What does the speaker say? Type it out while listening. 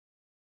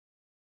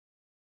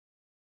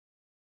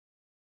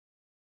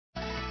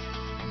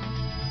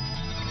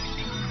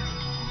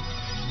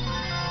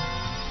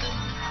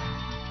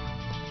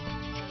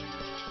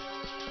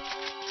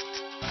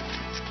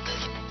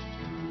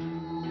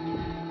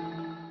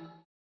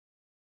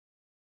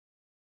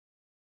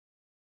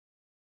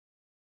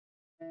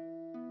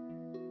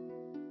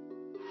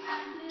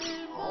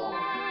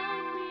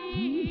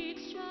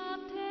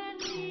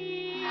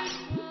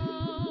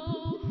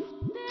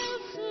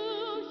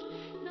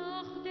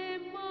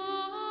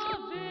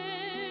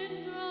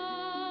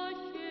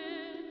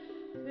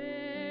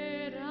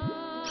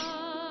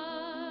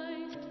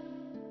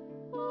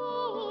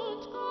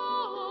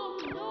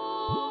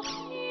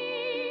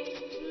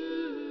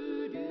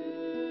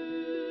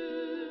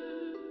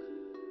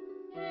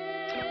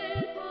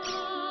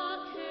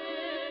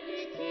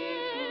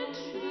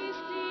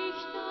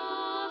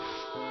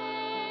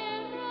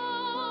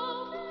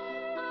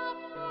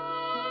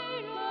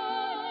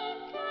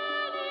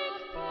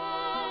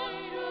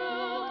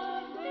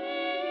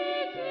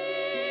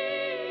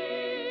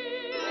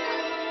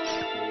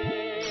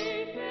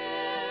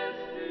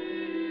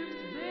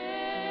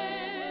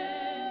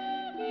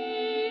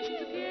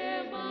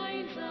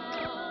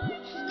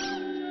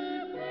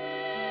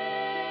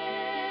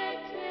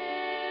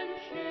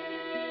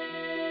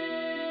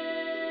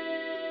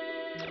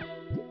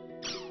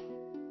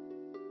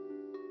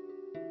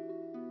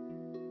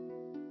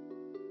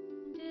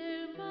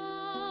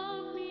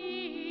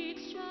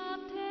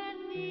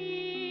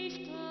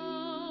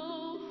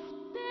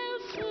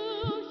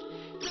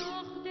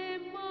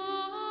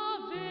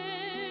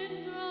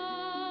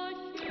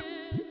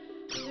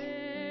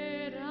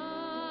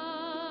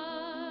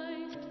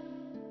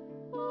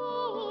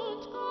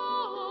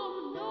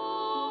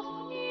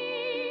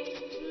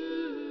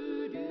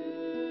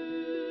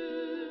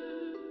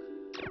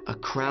A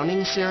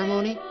crowning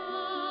ceremony?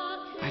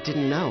 I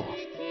didn't know.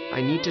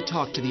 I need to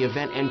talk to the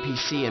event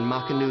NPC in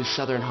Makanu's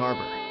southern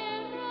harbor.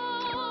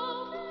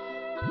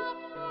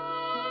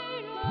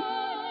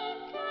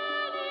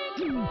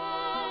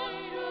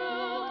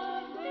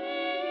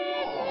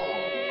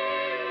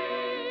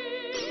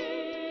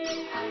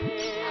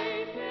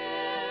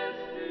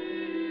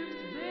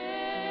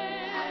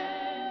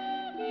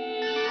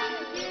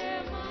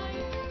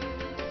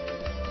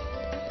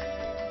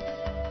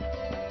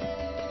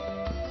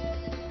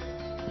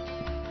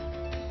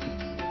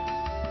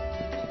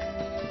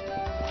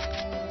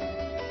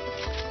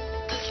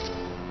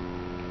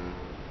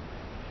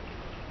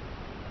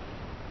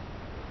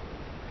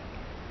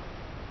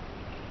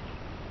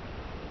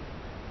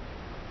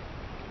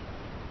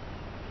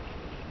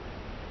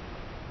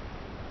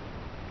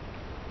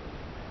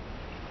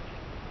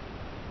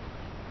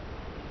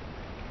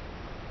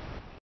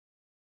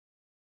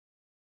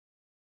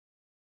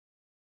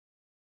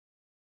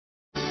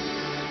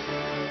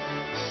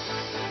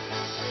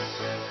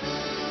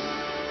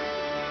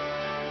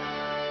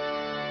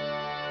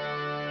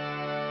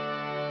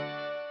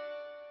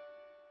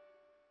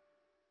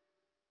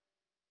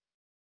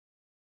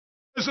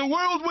 Has the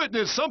world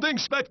witnessed something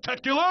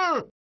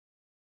spectacular?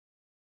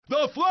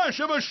 The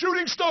flash of a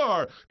shooting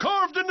star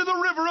carved into the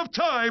river of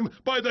time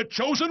by the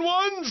chosen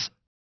ones?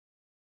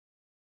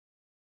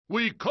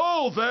 We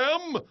call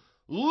them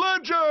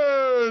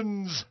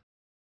legends!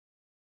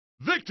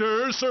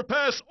 Victors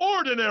surpass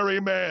ordinary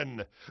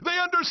men. They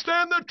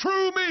understand the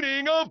true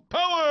meaning of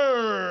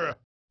power.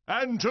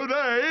 And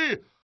today,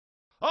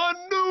 a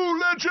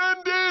new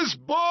legend is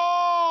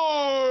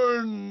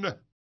born!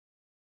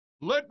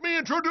 Let me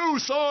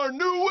introduce our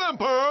new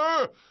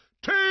emperor,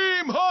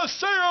 Team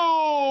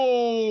Haseo!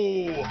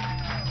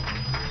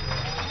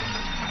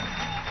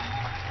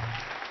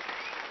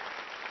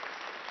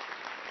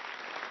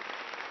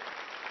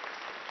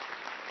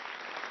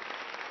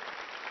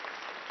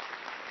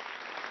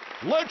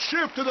 Let's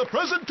shift to the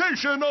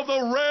presentation of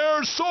the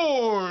rare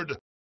sword.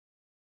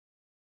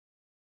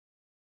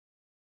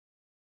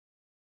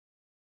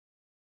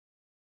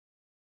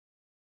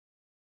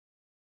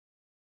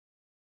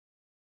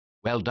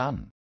 Well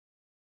done.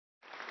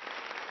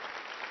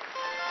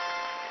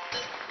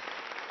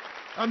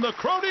 And the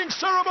crowning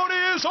ceremony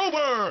is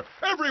over!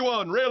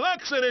 Everyone,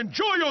 relax and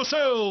enjoy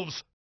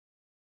yourselves!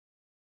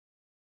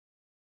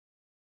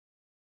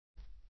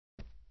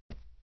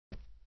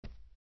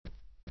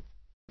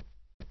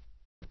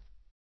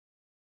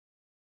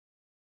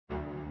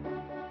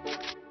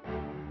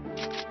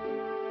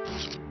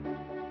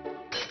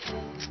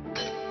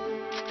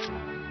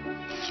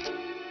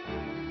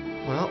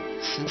 Well,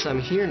 since I'm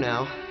here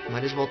now,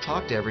 might as well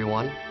talk to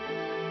everyone.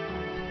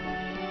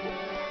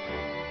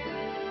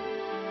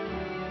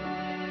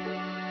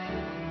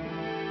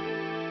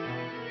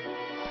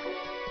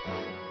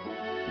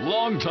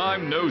 Long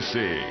time no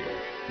see.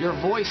 Your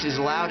voice is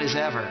loud as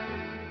ever.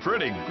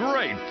 Pretty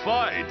great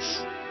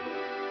fights.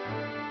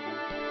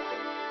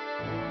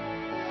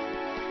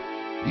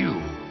 You.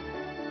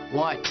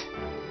 What?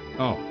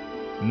 Oh,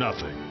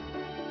 nothing.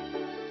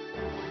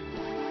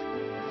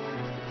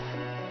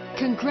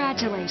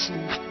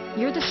 Congratulations.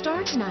 You're the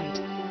star tonight.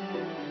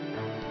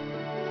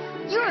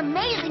 You're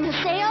amazing,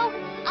 Haseo.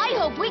 I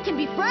hope we can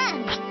be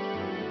friends.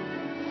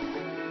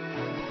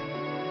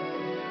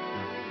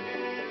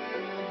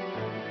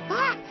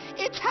 Ah,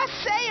 it's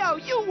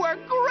Haseo. You were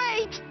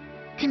great.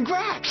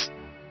 Congrats.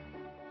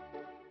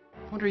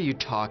 What are you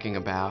talking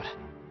about?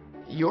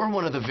 You're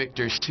one of the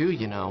victors too,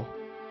 you know.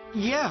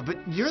 Yeah, but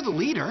you're the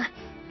leader.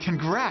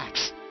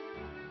 Congrats.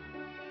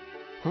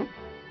 Huh?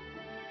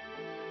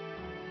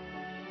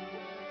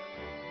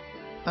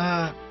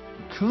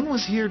 Kun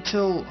was here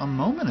till a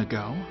moment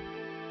ago.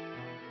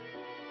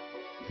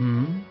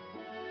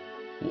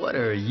 What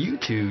are you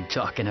two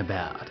talking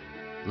about?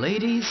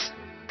 Ladies,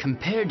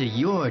 compared to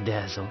your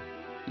dazzle,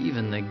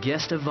 even the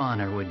guest of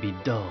honor would be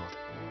dulled.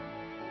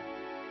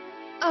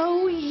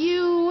 Oh,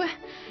 you!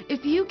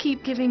 If you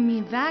keep giving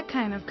me that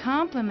kind of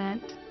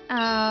compliment,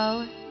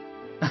 I'll...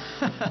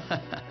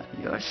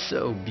 You're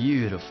so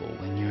beautiful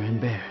when you're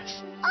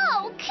embarrassed.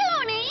 Oh,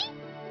 Cooney!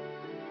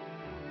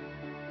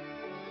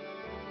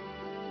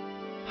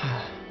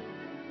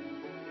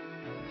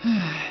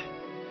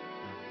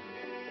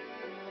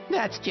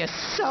 That's just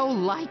so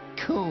like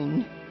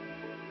Kun.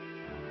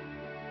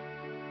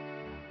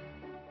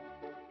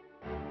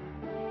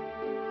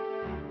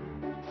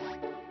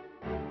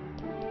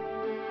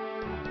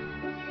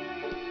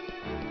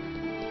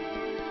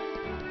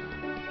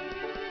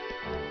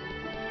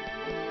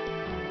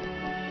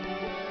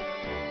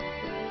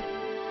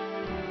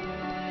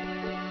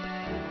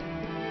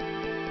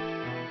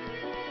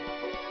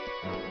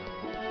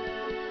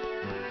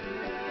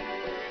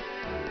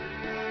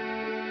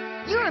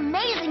 You're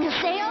amazing,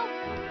 Haseo.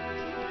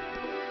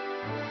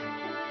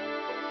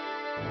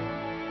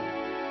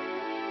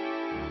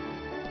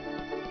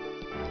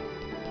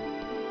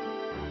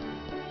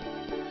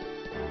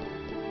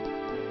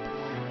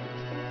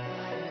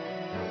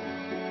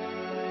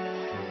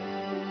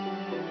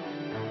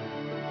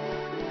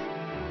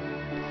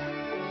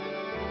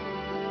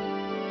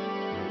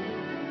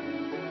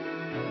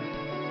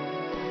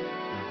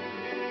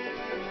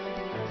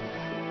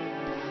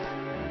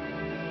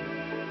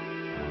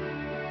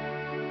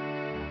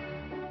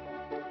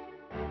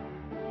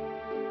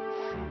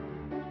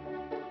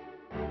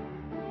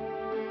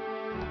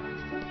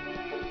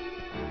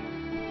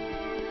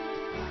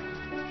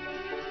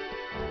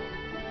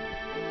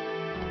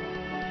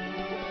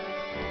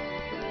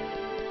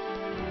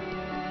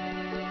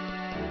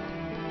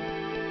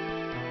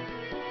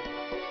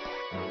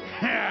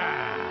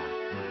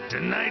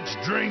 Tonight's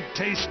drink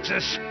tastes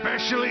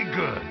especially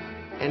good.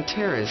 And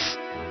Terrace,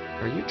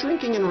 are you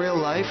drinking in real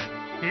life?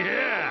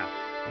 Yeah,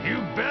 you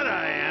bet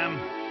I am.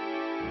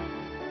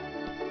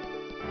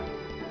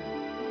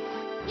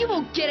 You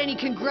won't get any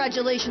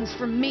congratulations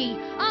from me.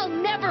 I'll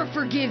never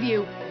forgive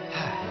you.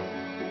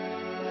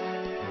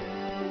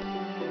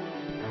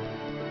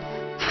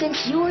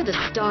 Since you're the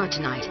star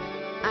tonight,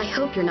 I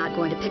hope you're not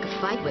going to pick a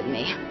fight with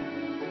me.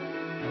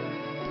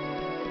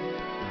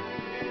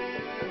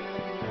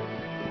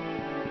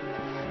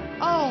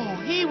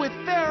 Oh, he with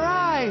fair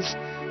eyes!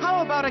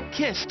 How about a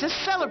kiss to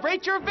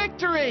celebrate your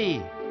victory?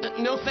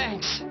 No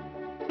thanks.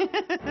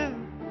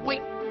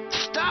 Wait,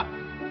 stop!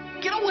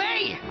 Get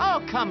away!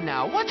 Oh, come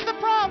now, what's the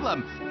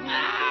problem?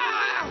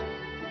 Ah!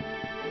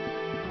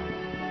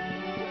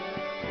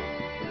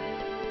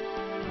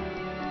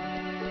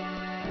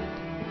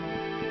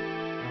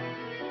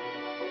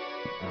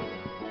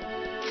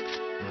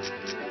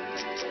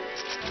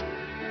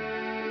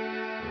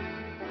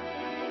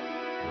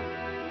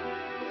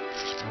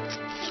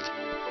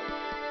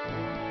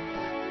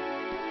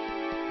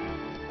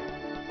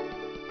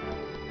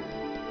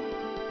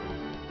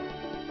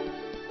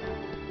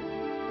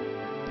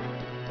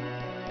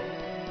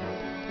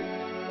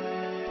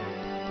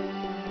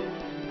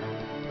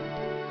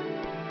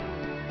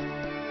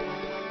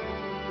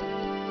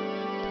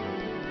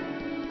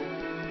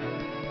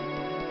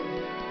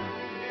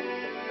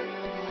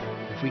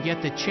 If we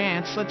get the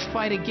chance, let's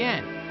fight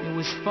again. It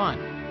was fun.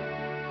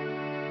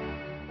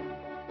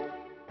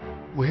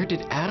 Where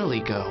did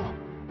Adelie go?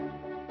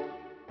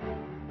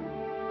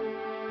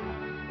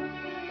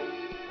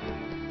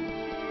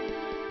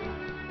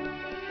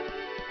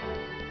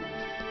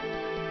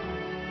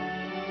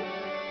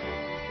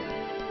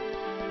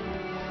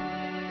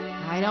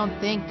 I don't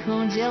think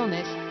Kuhn's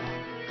illness.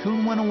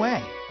 Kuhn went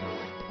away.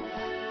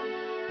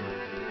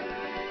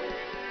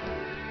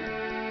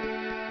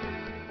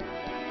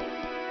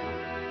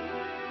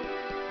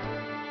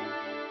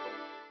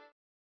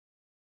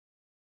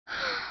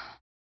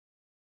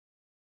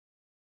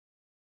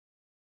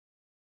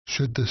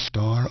 Should the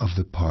star of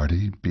the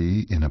party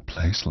be in a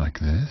place like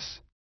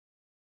this?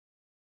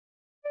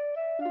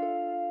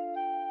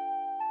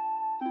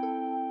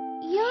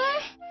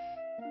 You're...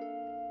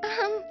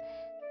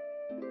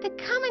 the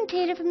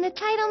commentator from the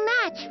title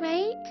match,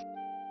 right?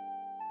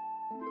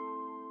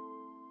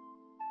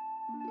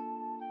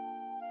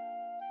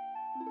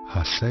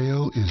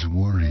 Haseo is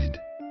worried.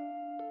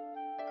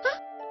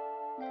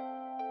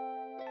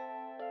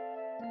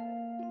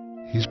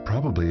 He's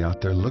probably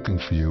out there looking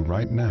for you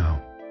right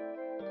now.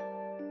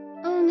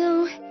 Oh,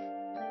 no.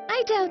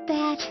 I doubt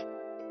that.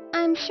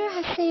 I'm sure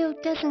Haseo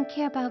doesn't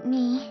care about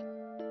me.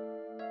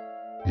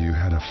 You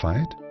had a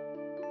fight?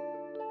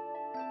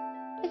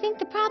 I think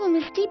the problem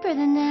is deeper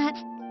than that.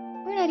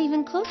 We're not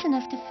even close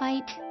enough to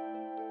fight.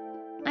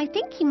 I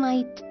think he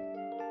might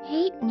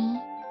hate me.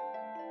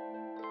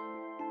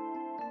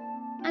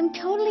 I'm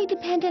totally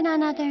dependent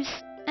on others,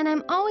 and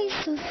I'm always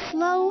so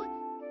slow.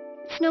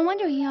 It's no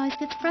wonder he always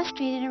gets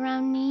frustrated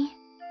around me.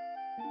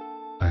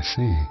 I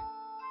see.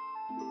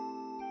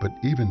 But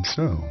even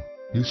so,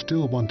 you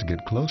still want to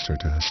get closer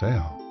to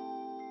Haseo.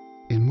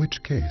 In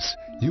which case,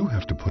 you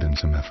have to put in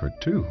some effort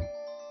too.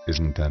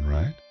 Isn't that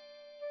right?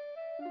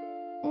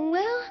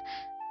 Well,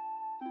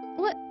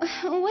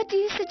 what do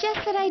you suggest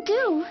that I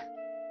do?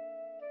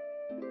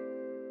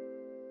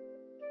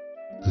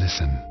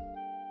 Listen,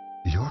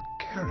 your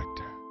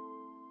character.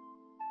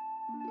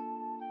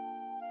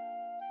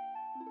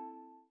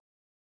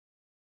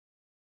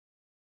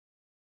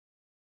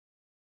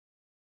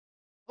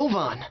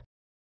 Ovan!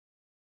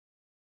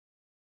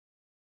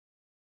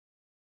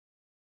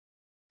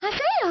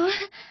 Haseo!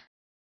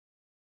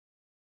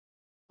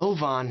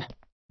 Ovan,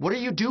 what are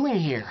you doing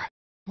here?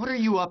 What are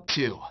you up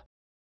to?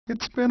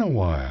 It's been a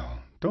while.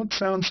 Don't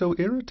sound so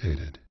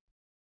irritated.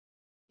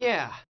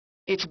 Yeah,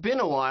 it's been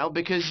a while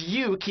because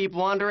you keep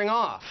wandering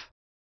off.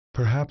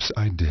 Perhaps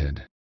I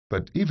did,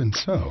 but even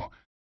so,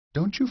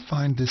 don't you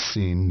find this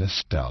scene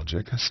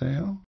nostalgic,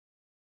 Haseo?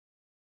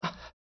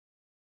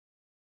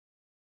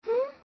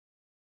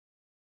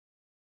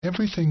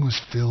 Everything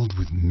was filled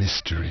with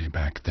mystery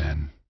back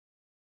then.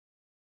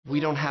 We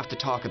don't have to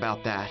talk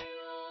about that.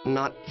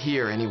 Not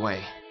here,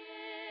 anyway.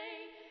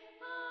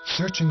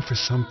 Searching for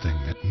something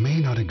that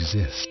may not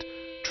exist,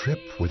 trip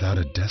without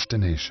a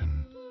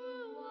destination.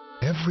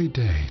 Every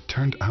day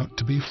turned out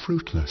to be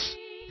fruitless,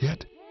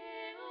 yet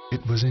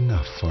it was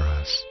enough for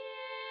us.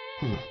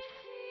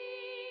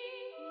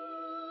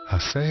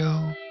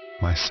 Haseo,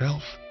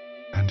 myself,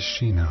 and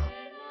Shino.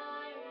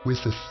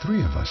 With the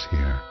three of us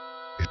here,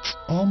 it's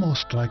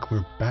almost like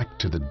we're back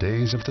to the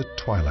days of the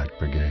Twilight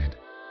Brigade.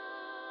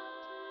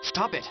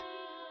 Stop it!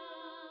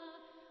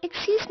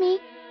 Excuse me,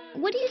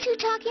 what are you two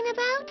talking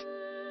about?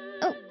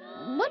 Oh,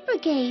 what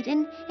brigade,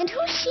 and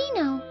who's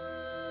Shino?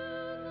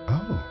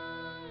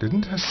 Oh,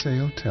 didn't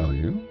Haseo tell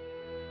you?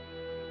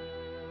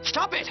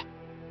 Stop it!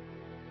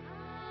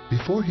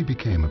 Before he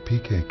became a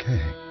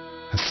PKK,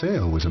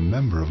 Haseo was a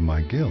member of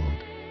my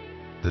guild,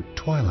 the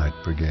Twilight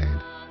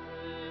Brigade.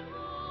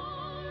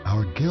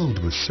 our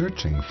guild was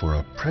searching for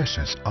a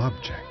precious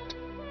object.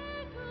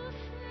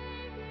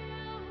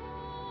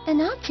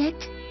 An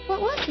object?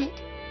 What was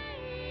it?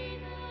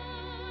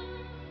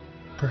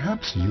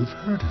 Perhaps you've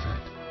heard of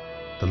it.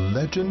 The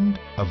legend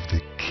of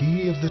the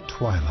Key of the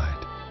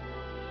Twilight.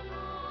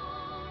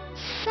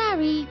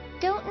 Sorry,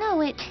 don't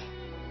know it.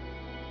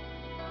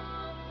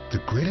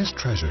 The greatest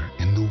treasure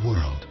in the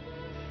world.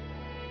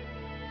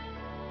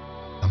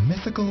 A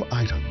mythical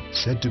item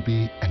said to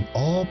be an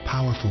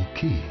all-powerful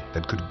key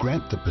that could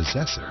grant the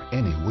possessor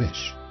any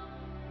wish.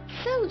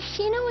 So,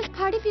 Shino was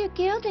part of your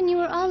guild and you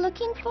were all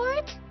looking for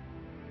it?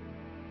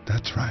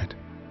 That's right.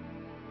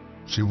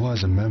 She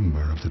was a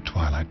member of the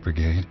Twilight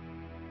Brigade.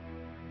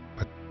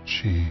 But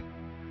she...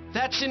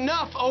 That's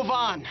enough,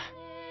 Ovan!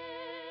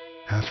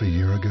 Half a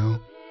year ago,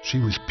 she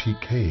was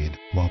PK'd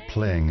while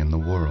playing in the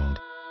world.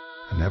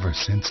 And ever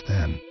since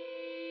then,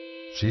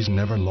 she's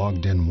never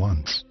logged in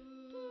once.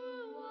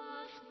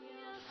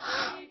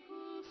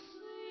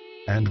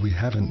 And we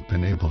haven't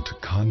been able to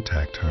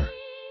contact her.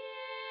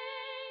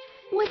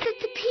 Was it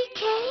the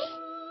PK?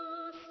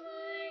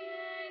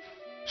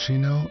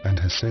 Shino and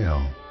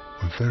Haseo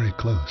were very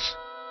close.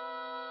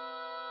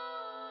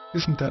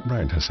 Isn't that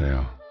right,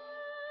 Haseo?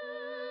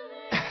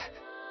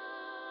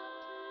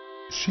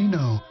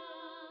 Shino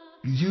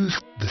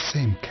used the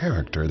same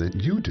character that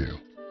you do.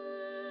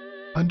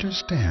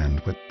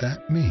 Understand what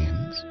that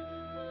means?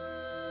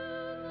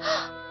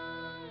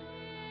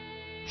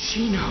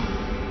 Shino!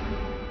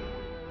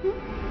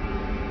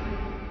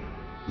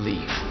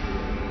 Leave.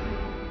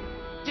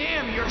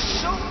 Damn, you're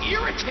so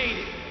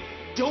irritating!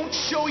 Don't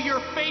show your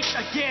face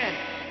again!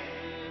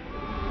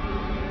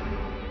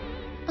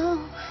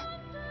 Oh,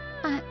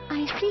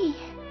 I see.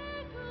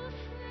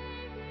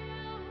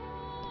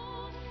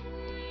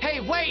 Hey,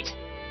 wait!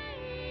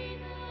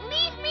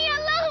 Leave me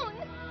alone!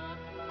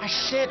 I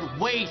said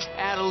wait,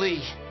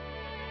 Adelie.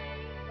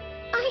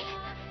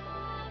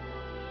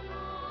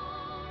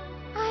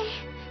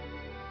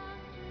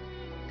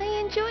 I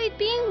enjoyed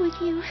being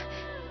with you.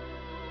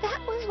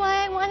 That was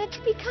why I wanted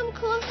to become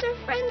closer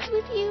friends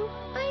with you.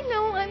 I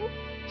know I'm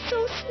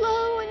so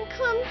slow and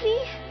clumsy.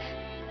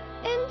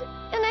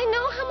 And I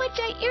know how much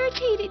I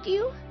irritated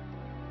you.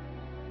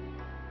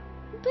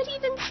 But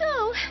even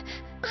so,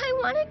 I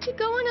wanted to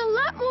go on a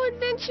lot more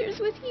adventures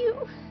with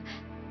you.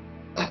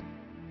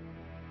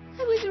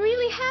 I was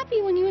really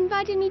happy when you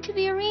invited me to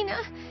the arena.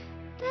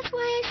 That's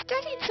why I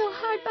studied so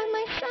hard by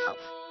myself.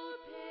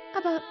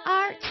 About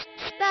arts,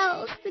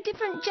 spells, the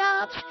different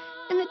jobs,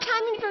 and the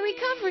timing for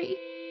recovery.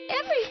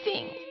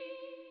 Everything.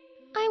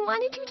 I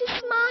wanted you to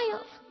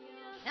smile.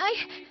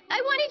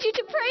 I wanted you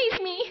to praise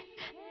me.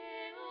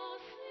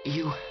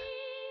 You...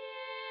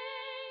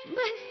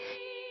 But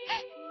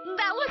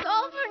that was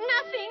all for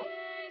nothing.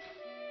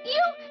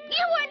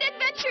 You weren't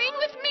adventuring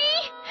with me.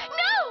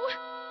 No!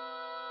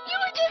 You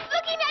were just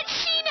looking at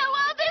Shino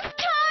all this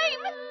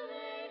time.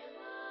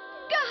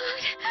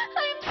 God,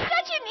 I'm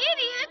such an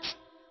idiot.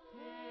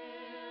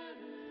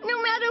 No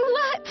matter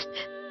what,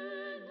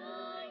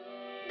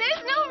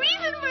 there's no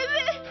reason for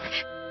this.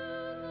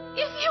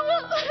 If you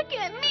won't look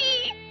at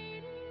me.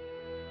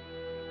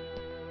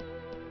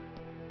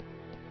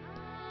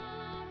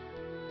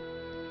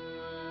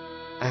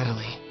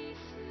 Adelie.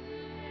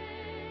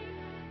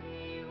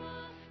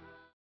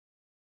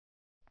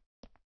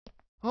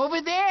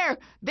 Over there!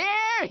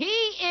 There he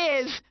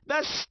is!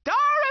 The star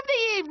of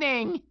the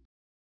evening!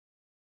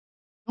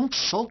 Don't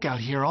sulk out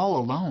here all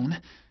alone.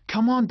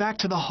 Come on back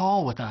to the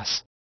hall with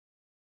us.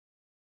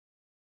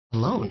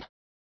 Alone?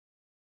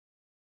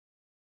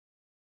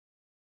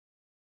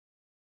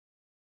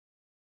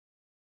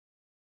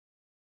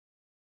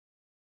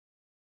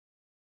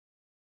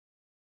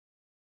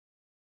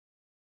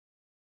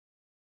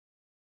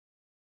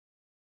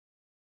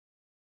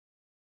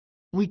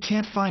 We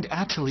can't find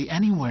Atali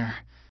anywhere.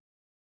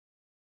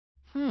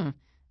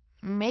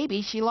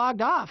 Maybe she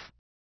logged off.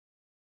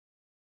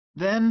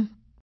 Then,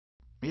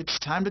 it's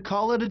time to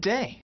call it a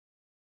day.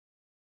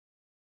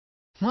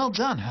 Well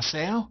done,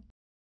 Haseo.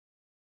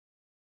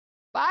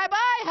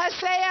 Bye-bye,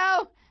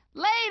 Haseo!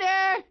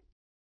 Later!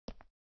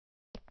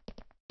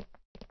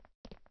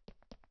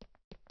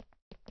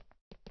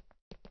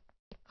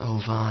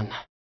 Ovan.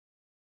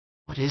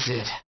 What is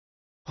it?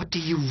 What do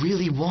you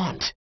really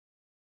want?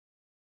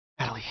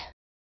 Adelie.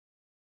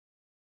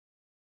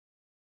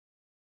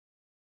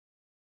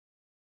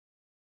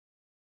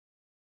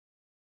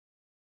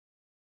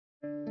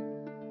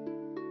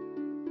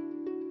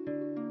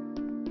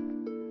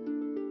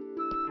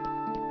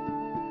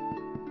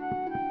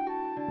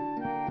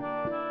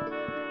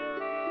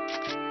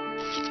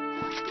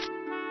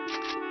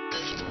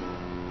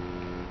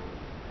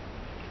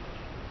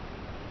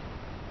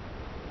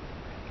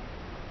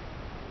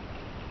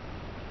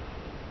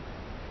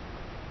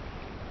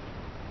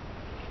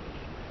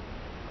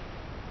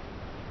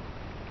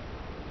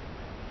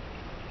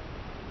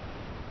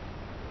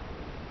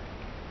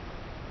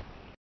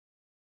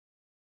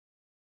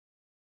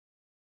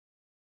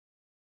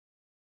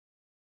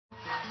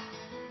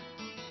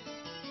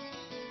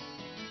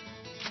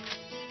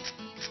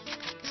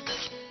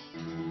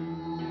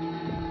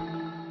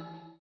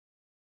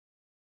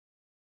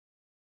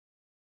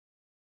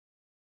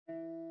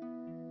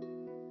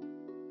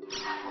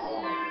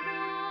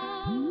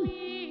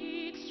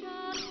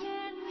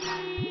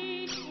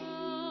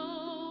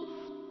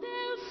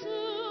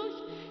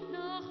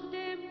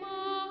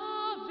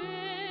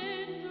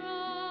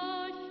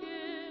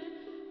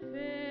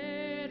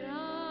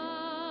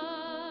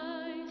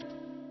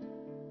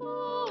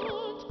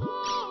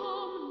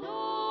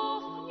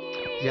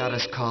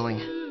 Yada's calling.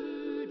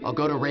 I'll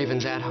go to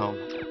Raven's at home.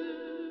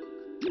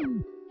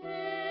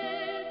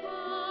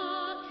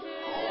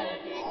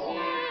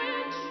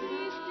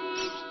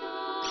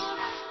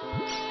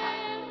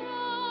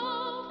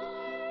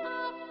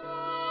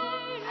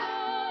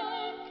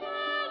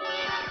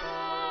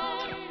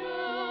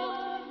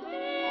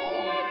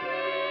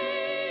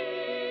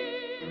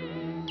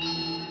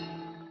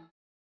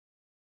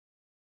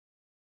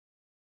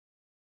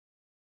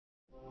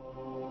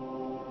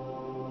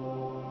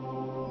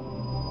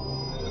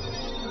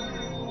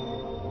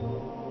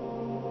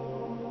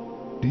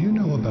 Do you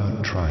know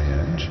about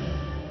Tri-Edge?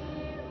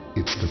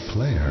 It's the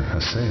player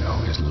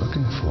Haseo is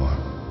looking for.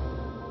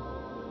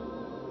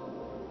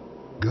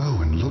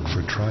 Go and look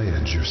for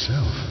Tri-Edge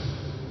yourself.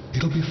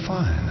 It'll be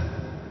fine.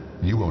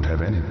 You won't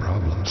have any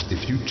problems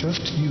if you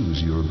just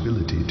use your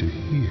ability to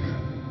hear.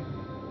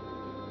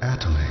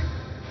 Atali,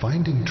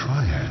 finding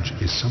Tri-Edge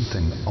is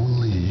something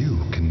only you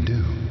can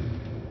do.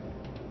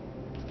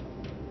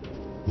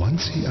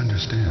 Once he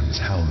understands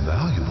how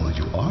valuable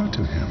you are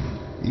to him,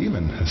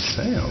 even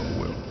Haseo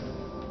will.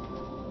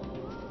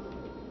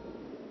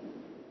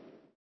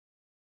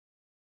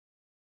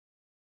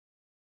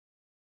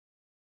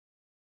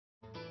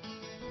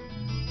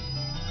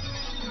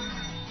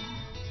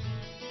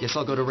 Guess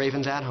I'll go to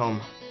Raven's at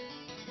home.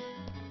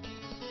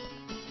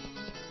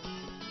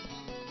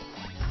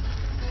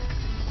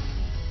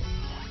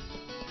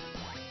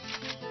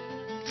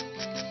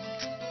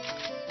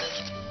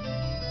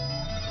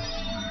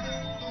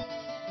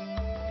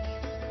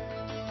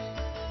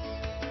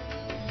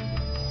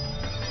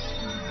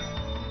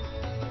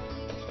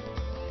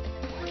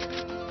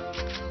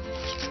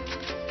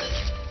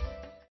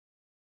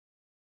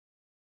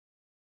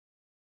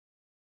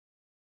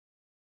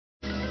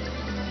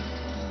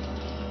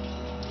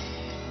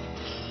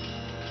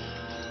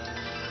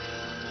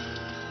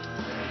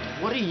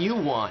 What do you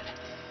want?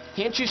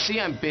 Can't you see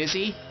I'm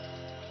busy?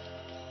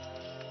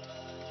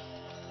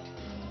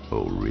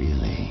 Oh,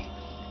 really?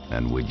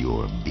 And would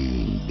your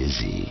being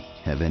busy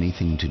have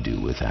anything to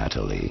do with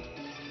Atali?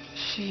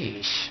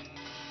 Sheesh.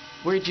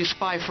 Where'd you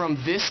spy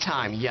from this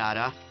time,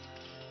 Yada?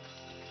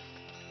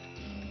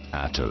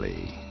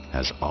 Atali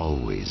has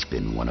always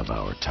been one of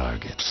our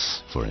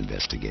targets for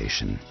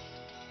investigation.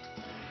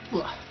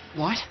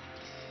 What?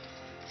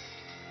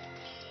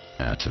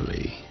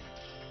 Atali.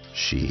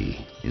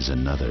 She is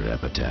another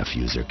Epitaph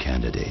user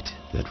candidate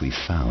that we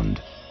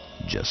found,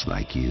 just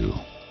like you.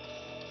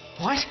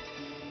 What?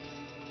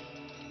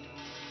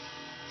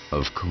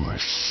 Of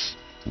course,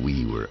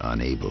 we were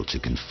unable to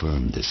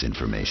confirm this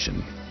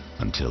information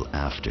until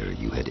after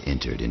you had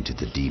entered into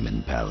the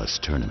Demon Palace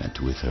tournament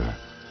with her.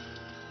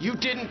 You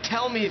didn't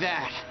tell me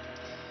that!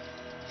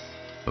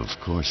 Of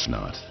course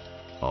not.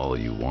 All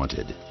you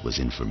wanted was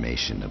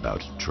information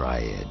about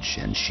Tri-Edge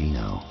and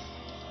Shino.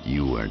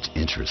 You weren't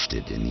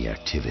interested in the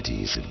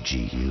activities of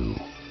GU.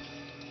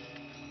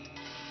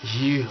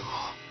 You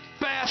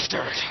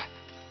bastard!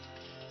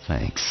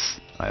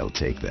 Thanks. I'll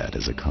take that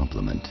as a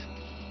compliment.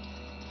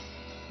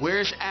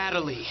 Where's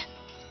Atali?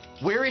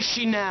 Where is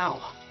she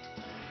now?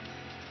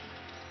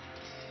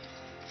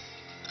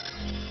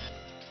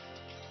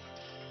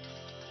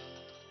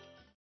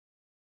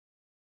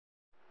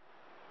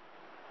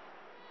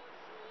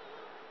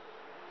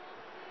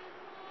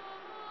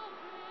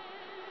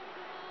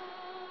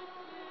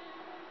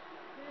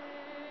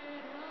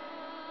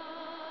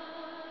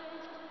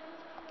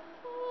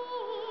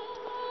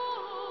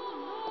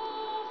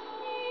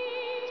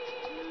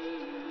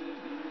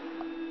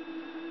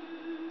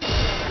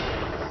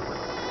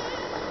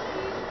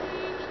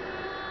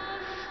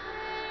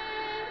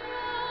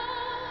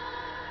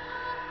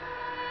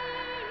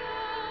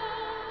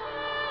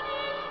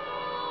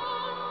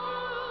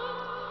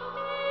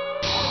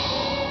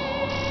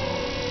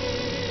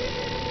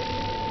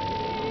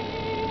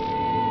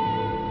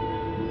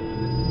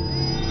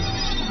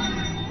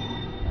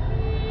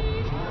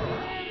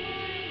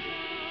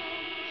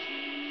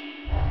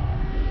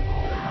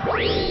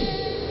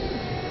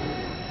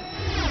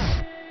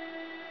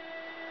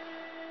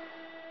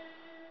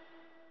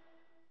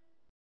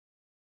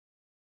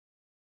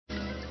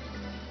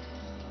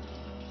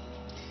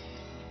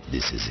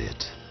 This is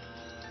it.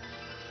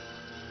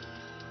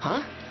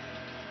 Huh?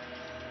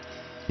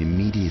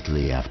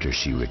 Immediately after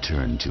she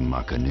returned to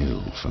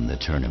Makanu from the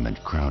tournament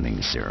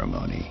crowning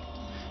ceremony,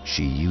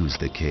 she used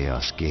the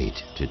Chaos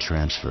Gate to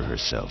transfer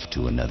herself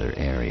to another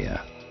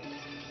area.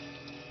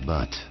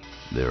 But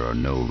there are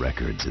no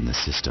records in the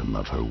system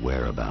of her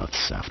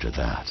whereabouts after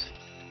that.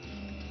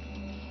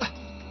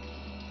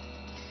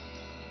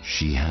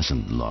 She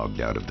hasn't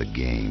logged out of the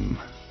game,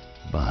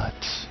 but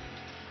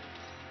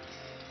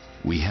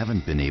we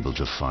haven't been able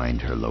to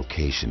find her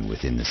location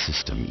within the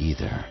system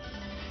either.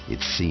 It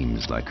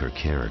seems like her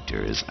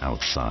character is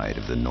outside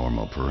of the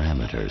normal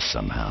parameters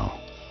somehow.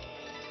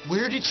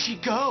 Where did she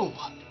go?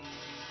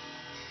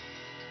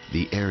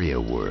 The area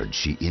word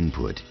she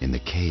input in the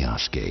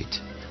Chaos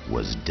Gate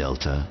was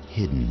Delta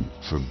Hidden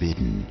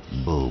Forbidden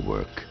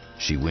Bulwark.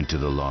 She went to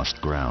the lost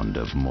ground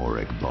of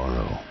Morig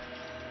Borrow.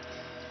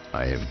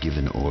 I have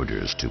given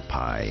orders to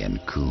Pai and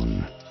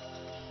Kun.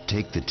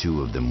 Take the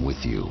two of them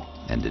with you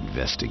and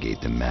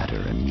investigate the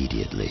matter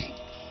immediately.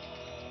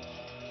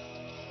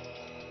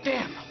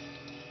 Damn!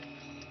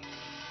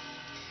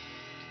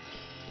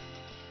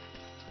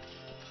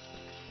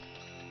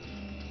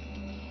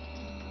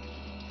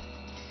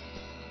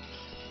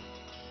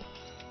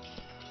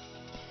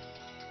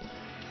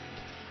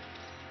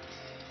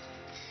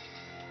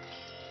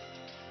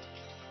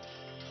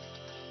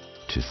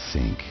 To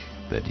think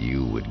that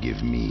you would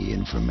give me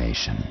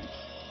information.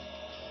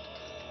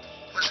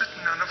 Was it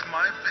none of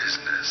my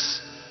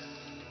business?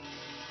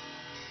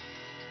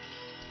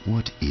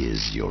 What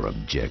is your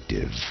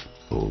objective,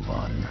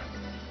 Ovan?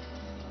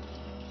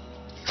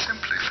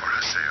 Simply for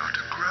Haseo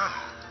to grow.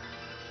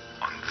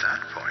 On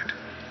that point,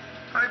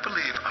 I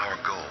believe our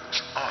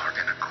goals are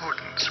in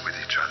accordance with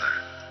each other.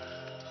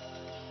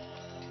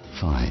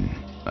 Fine.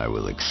 I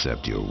will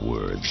accept your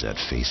words at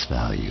face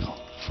value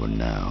for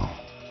now.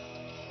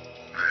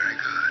 Very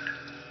good.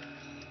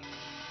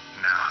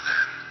 Now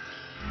then.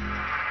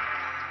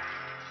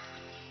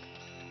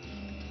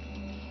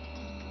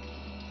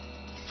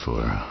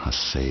 For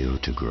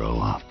Haseo to grow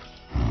up.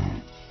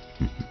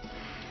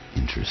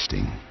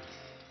 Interesting.